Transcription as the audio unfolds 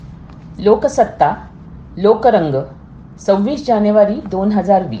लोकसत्ता लोकरंग 26 जानेवारी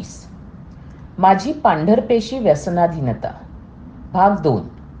 2020. माझी पांढरपेशी व्यसनाधीनता भाग 2.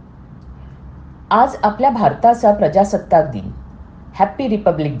 आज आपल्या भारताचा प्रजासत्ताक दिन. Happy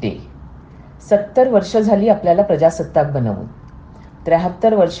Republic day. 70 वर्ष झाली आपल्याला प्रजासत्ताक बनवून.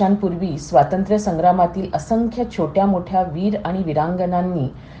 73 वर्षांपूर्वी स्वातंत्र्य संग्रामातील असंख्य छोट्या मोठ्या वीर आणि वीरांगनांनी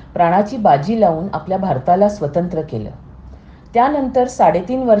प्राणाची बाजी लावून आपल्या भारताला स्वतंत्र केलं. त्यानंतर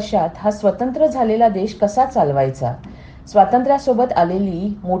 3.5 वर्षात हा स्वतंत्र झालेला देश कसा चालवायचा, स्वातंत्र्यासोबत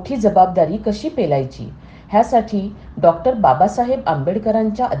आलेली मोठी जबाबदारी कशी पेलायची, ह्यासाठी डॉक्टर बाबासाहेब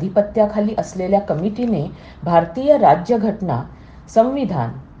आंबेडकरांच्या अधिपत्याखाली असलेल्या कमिटीने भारतीय राज्यघटना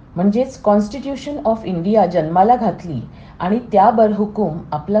संविधान म्हणजेच कॉन्स्टिट्यूशन ऑफ इंडिया जन्माला घातली आणि त्या बरहुकूम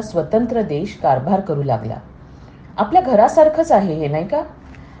आपला स्वतंत्र देश कारभार करू लागला. आपल्या घरासारखंच आहे हे, नाही का?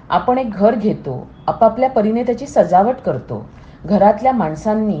 आपण एक घर घेतो, आपापल्या परीने त्याची सजावट करतो. घरातल्या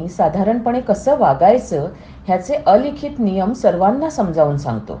माणसांनी साधारणपणे कसं वागायचं ह्याचे अलिखित नियम सर्वांना समजावून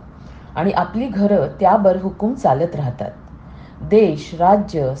सांगतो आणि आपली घरं त्या बरहुकूम चालत राहतात. देश,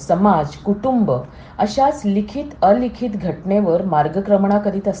 राज्य, समाज, कुटुंब अशाच लिखित अलिखित घटनेवर मार्गक्रमणा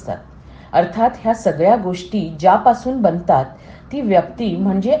करीत असतात. अर्थात ह्या सगळ्या गोष्टी ज्यापासून बनतात ती व्यक्ती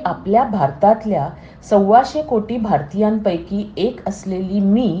म्हणजे आपल्या भारतातल्या 125 कोटी भारतीयांपैकी एक असलेली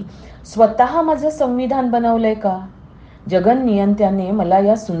मी स्वतः माझं संविधान बनवलंय का? जगन्नियंत्याने मला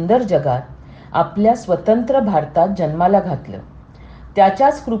या सुंदर जगात आपल्या स्वतंत्र भारतात जन्माला घातलं.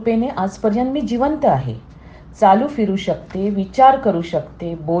 त्याच्याच कृपेने आजपर्यंत मी जिवंत आहे. चालू फिरू शकते, विचार करू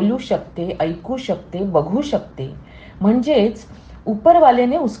शकते, बोलू शकते, ऐकू शकते, बघू शकते. म्हणजेच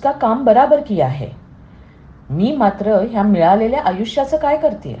उपरवालेने उसका काम बराबर किया है. मी मात्र ह्या मिळालेल्या आयुष्याचं काय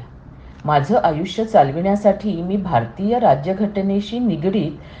करते? माझं आयुष्य चालविण्यासाठी मी भारतीय राज्यघटनेशी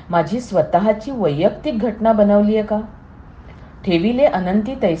निगडीत माझी स्वतःची वैयक्तिक घटना बनवली आहे का? ठेविले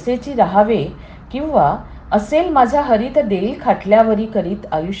अनंती तैसेची राहावे किंवा असेल माझा हरित देईल खाटल्यावरी करीत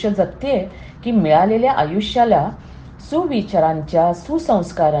आयुष्य जगते, की मिळालेल्या आयुष्याला सुविचारांच्या,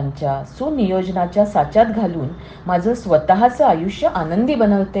 सुसंस्कारांच्या, सुनियोजनाच्या साच्यात घालून माझं स्वतःचं आयुष्य आनंदी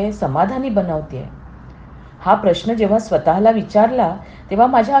बनवते, समाधानी बनवते? हा प्रश्न जेव्हा स्वतःला विचारला तेव्हा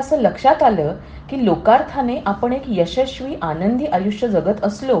माझ्या असं लक्षात आलं की लोकार्थाने आपण एक यशस्वी आनंदी आयुष्य जगत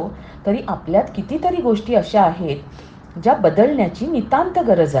असलो तरी आपल्यात कितीतरी गोष्टी अशा आहेत ज्या बदलण्याची नितांत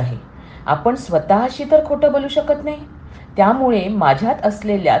गरज आहे. आपण स्वतःशी तर खोटं बोलू शकत नाही. त्यामुळे माझ्यात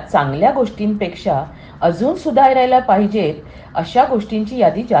असलेल्या चांगल्या गोष्टींपेक्षा अजून सुधारायला पाहिजेत अशा गोष्टींची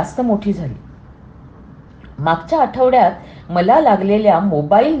यादी जास्त मोठी झाली. मागच्या आठवड्यात मला लागलेल्या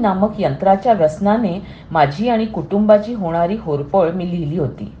मोबाईल नामक यंत्राच्या व्यसनाने माझी आणि कुटुंबाची होणारी होरपळ मी लिहिली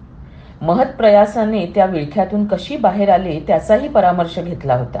होती. महत्प्रयासाने त्या विळख्यातून कशी बाहेर आले त्याचाही परामर्श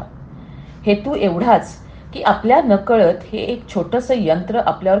घेतला होता. हेतू एवढाच की आपल्या नकळत हे एक छोटंसं यंत्र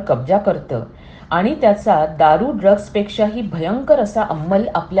आपल्यावर कब्जा करतं आणि त्याचा दारू ड्रग्सपेक्षाही भयंकर असा अंमल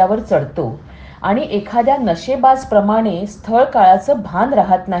आपल्यावर चढतो आणि एखाद्या नशेबाजप्रमाणे स्थळ काळाचं भान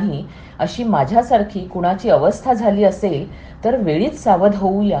राहत नाही अशी माझ्यासारखी कुणाची अवस्था झाली असेल तर वेळीच सावध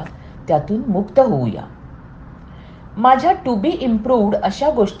होऊया, त्यातून मुक्त होऊया. माझ्या टू बी इम्प्रूव्ड अशा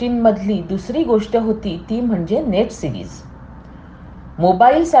गोष्टींमधली दुसरी गोष्ट होती ती म्हणजे नेट सिरीज.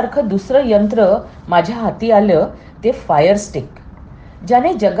 मोबाईल सारखं दुसरं यंत्र माझ्या हाती आलं ते फायर स्टिक,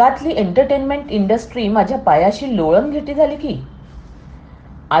 ज्याने जगातली एंटरटेनमेंट इंडस्ट्री माझ्या पायाशी लोळणघेटी झाली की.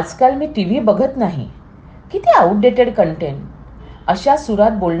 आजकाल मी टीव्ही बघत नाही, किती आउटडेटेड कंटेंट अशा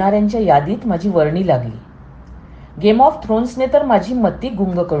सुरात बोलणाऱ्यांच्या यादीत माझी वर्णी लागली. गेम ऑफ थ्रोन्सने तर माझी मती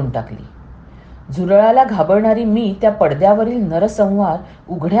गुंग करून टाकली. झुरळाला घाबरणारी मी त्या पडद्यावरील नरसंहार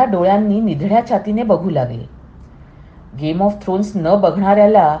उघड्या डोळ्यांनी निधड्या छातीने बघू लागले. गेम ऑफ थ्रोन्स न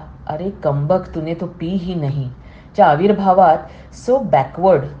बघणाऱ्याला अरे कमबक तूने तो पी ही नाही च्या आविर्भावात सो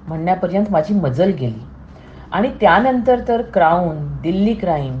बॅकवर्ड म्हणण्यापर्यंत माझी मजल गेली. आणि त्यानंतर तर क्राऊन, दिल्ली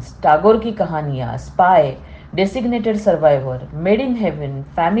क्राईम्स, टागोर की कहानिया, spy, designated सर्वायव्हर, made in heaven,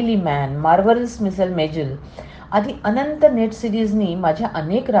 family man, marvellous misal Maisel आदी अनंत नेट सिरीजनी माझ्या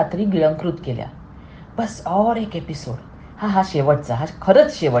अनेक रात्री गिळंकृत केल्या. बस और एक एपिसोड, हा शेवटचा, हा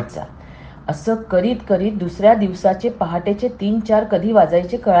खरंच शेवटचा असं करीत करीत दुसऱ्या दिवसाचे पहाटेचे 3-4 कधी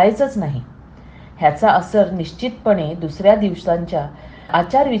वाजायचे कळायचंच नाही. ह्याचा असर निश्चितपणे दुसऱ्या दिवसांच्या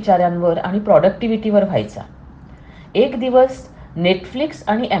आचार विचारांवर आणि प्रॉडक्टिव्हिटीवर व्हायचा. एक दिवस नेटफ्लिक्स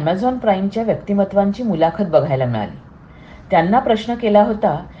आणि ॲमेझॉन प्राईमच्या व्यक्तिमत्वांची मुलाखत बघायला मिळाली. त्यांना प्रश्न केला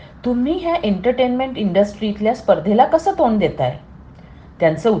होता, तुम्ही ह्या एंटरटेनमेंट इंडस्ट्रीतल्या स्पर्धेला कसं तोंड देताय?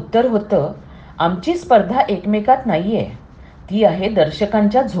 त्यांचं उत्तर होतं, आमची स्पर्धा एकमेकात नाहीये, ती आहे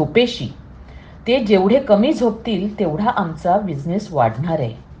दर्शकांच्या झोपेशी. ते जेवढे कमी झोपतील तेवढा आमचा बिझनेस वाढणार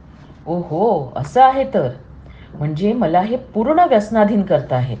आहे. ओहो, असं आहे तर. म्हणजे मला हे पूर्ण व्यसनाधीन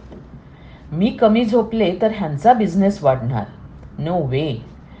करत आहेत. मी कमी झोपले तर ह्यांचा बिझनेस वाढणार. नो वे.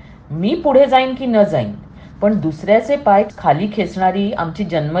 मी पुढे जाईन की न जाईन, पण दुसऱ्याचे पाय खाली खेचणारी आमची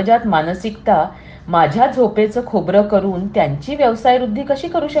जन्मजात मानसिकता माझ्या झोपेचं खोबरं करून त्यांची व्यवसायवृद्धी कशी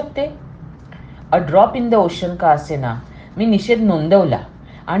करू शकते? A drop in the ocean का असेना, मी निषेध नोंदवला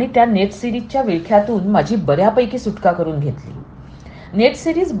आणि त्या नेट सिरीजच्या विळख्यातून माझी बऱ्यापैकी सुटका करून घेतली. नेट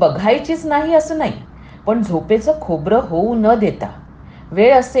सिरीज बघायचीच नाही असं नाही, पण झोपेचं खोबरं होऊ न देता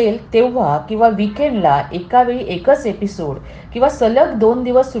वेळ असेल तेव्हा किंवा विकेंडला एका वेळी एकच एपिसोड किंवा सलग 2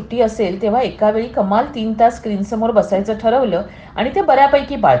 दिवस सुट्टी असेल तेव्हा एका वेळी कमाल 3 तास स्क्रीनसमोर बसायचं ठरवलं आणि ते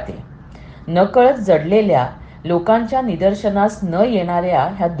बऱ्यापैकी पाळते. नकळत जडलेल्या लोकांच्या निदर्शनास न येणाऱ्या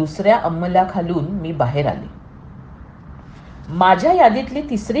ह्या दुसऱ्या अंमलाखालून मी बाहेर आले. माझ्या यादीतली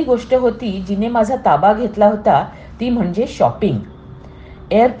तिसरी गोष्ट होती जिने माझा ताबा घेतला होता, ती म्हणजे शॉपिंग.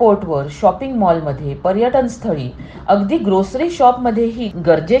 एअरपोर्टवर, शॉपिंग मॉलमध्ये, पर्यटन स्थळी, अगदी ग्रोसरी शॉपमध्येही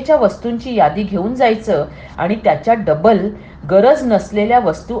गरजेच्या वस्तूंची यादी घेऊन जायचं आणि त्याच्या डबल गरज नसलेल्या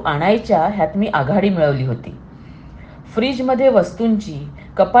वस्तू आणायच्या ह्यात मी आघाडी मिळवली होती. फ्रीजमध्ये वस्तूंची,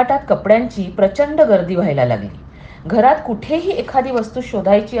 कपाटात कपड्यांची प्रचंड गर्दी व्हायला लागली. घरात कुठेही एखादी वस्तू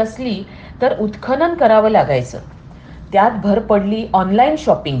शोधायची असली तर उत्खनन करावं लागायचं. त्यात भर पडली ऑनलाईन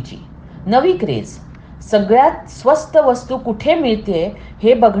शॉपिंगची. नवी क्रेज. सगळ्यात स्वस्त वस्तू कुठे मिळते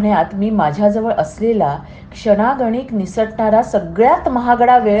हे बघण्यात मी माझ्याजवळ असलेला क्षणागणिक निसटणारा सगळ्यात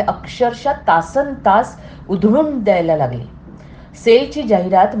महागडा वेळ अक्षरशः तासनतास उधळून द्यायला लागले. सेलची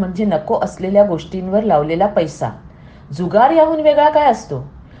जाहिरात म्हणजे नको असलेल्या गोष्टींवर लावलेला पैसा. जुगार याहून वेगळा काय असतो?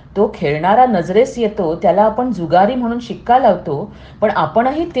 तो खेळणारा नजरेस येतो त्याला आपण जुगारी म्हणून शिक्का लावतो, पण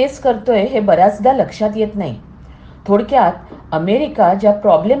आपणही तेच करतोय हे बऱ्याचदा लक्षात येत नाही. थोडक्यात अमेरिका ज्या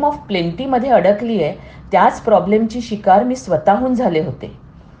प्रॉब्लेम ऑफ प्लेंटीमध्ये अडकली आहे त्याच प्रॉब्लेमची शिकार मी स्वतःहून झाले होते.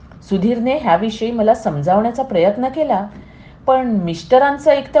 सुधीरने ह्याविषयी मला समजावण्याचा प्रयत्न केला, पण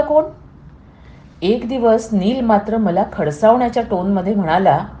मिस्टरांचं ऐकतं कोण? एक दिवस नील मात्र मला खडसावण्याच्या टोनमध्ये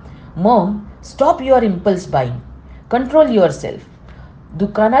म्हणाला, Maugham, stop your impulse buying, control your self.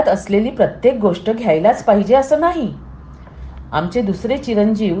 दुकानात असलेली प्रत्येक गोष्ट घ्यायलाच पाहिजे असं नाही. आमचे दुसरे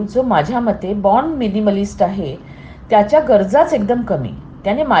चिरंजीव, जो माझ्या मते बॉर्न मिनिमलिस्ट आहे, त्याच्या गरजाच एकदम कमी.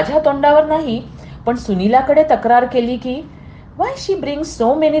 त्याने माझ्या तोंडावर नाही पण सुनीलाकडे तक्रार केली की why she brings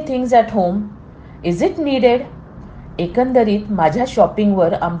so many things at home, is it needed? एकंदरीत माझ्या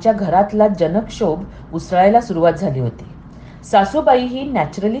शॉपिंगवर आमच्या घरातला जनक्षोभ उसळायला सुरुवात झाली होती. सासूबाईही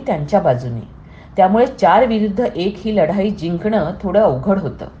नॅचरली त्यांच्या बाजूने. त्यामुळे 4 विरुद्ध 1 ही लढाई जिंकणं थोडं अवघड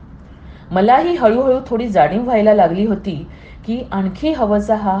होतं. मलाही हळूहळू थोडी जाणीव व्हायला लागली होती की आणखी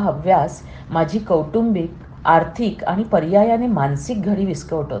हवंचा हा हव्यास माझी कौटुंबिक, आर्थिक आणि पर्यायाने मानसिक घडी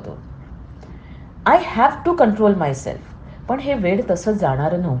विस्कटवतो. I have to control myself. पण हे वेड तसं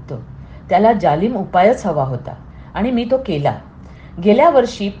जाणारं नव्हतं. त्याला जालिम उपायच हवा होता आणि मी तो केला. गेल्या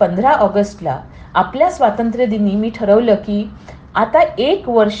वर्षी 15 ऑगस्टला आपल्या स्वातंत्र्यदिनी मी ठरवलं की आता 1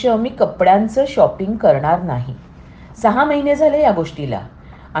 वर्ष मी कपड्यांचं शॉपिंग करणार नाही. 6 महिने झाले या गोष्टीला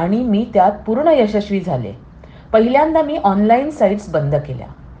आणि मी त्यात पूर्ण यशस्वी झाले. पहिल्यांदा मी ऑनलाईन साईट्स बंद केल्या.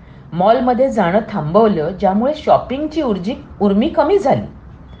 मॉलमध्ये जाणं थांबवलं, ज्यामुळे शॉपिंगची उर्मी कमी झाली.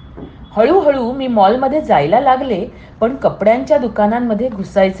 हळूहळू मी मॉलमध्ये जायला लागले, पण कपड्यांच्या दुकानांमध्ये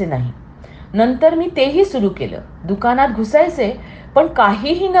घुसायचे नाही. नंतर मी तेही सुरू केलं. दुकानात घुसायचे, पण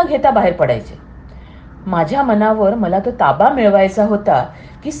काहीही न घेता बाहेर पडायचे. माझ्या मनावर मला तो ताबा मिळवायचा होता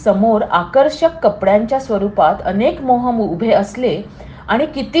की समोर आकर्षक कपड्यांच्या स्वरूपात अनेक मोह उभे असले आणि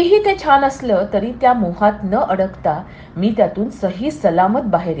कितीही ते छान असलं तरी त्या मोहात न अडकता मी त्यातून सही सलामत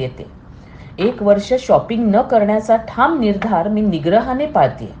बाहेर येते. 1 वर्ष शॉपिंग न करण्याचा ठाम निर्धार मी निग्रहाने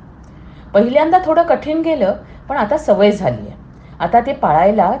पाळते. पहिल्यांदा थोडं कठीण गेलं, पण आता सवय झाली आहे. आता ते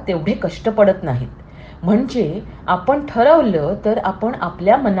पाळायला तेवढे कष्ट पडत नाहीत. म्हणजे आपण ठरवलं तर आपण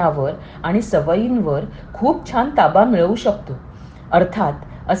आपल्या मनावर आणि सवयींवर खूप छान ताबा मिळवू शकतो.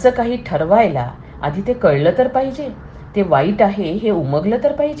 अर्थात असं काही ठरवायला आधी ते कळलं तर पाहिजे, ते वाईट आहे हे उमगलं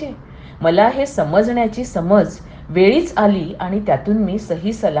तर पाहिजे. मला हे समजण्याची समज वेळीच आली आणि त्यातून मी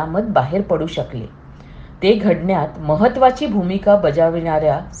सही सलामत बाहेर पडू शकले. ते घडण्यात महत्त्वाची भूमिका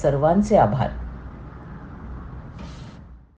बजावणाऱ्या सर्वांचे आभार.